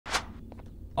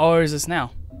Oh, there's a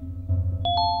snail.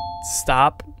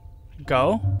 Stop.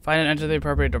 Go. Find and enter the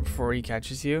appropriate door before he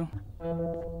catches you.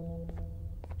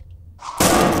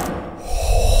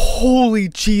 Holy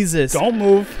Jesus. Don't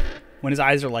move when his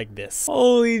eyes are like this.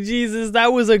 Holy Jesus,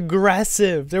 that was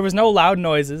aggressive. There was no loud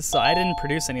noises, so I didn't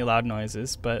produce any loud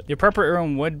noises, but the appropriate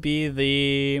room would be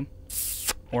the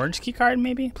orange key card,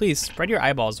 maybe? Please, spread your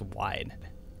eyeballs wide.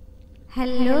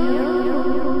 Okay,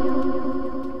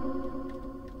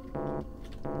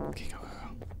 go.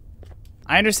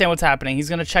 I understand what's happening. He's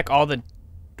gonna check all the...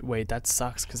 Wait, that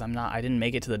sucks, because I didn't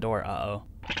make it to the door. Uh-oh.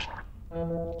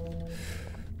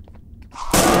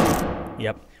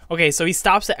 Yep. Okay, so he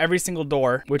stops at every single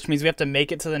door, which means we have to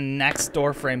make it to the next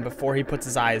door frame before he puts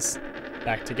his eyes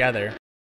back together.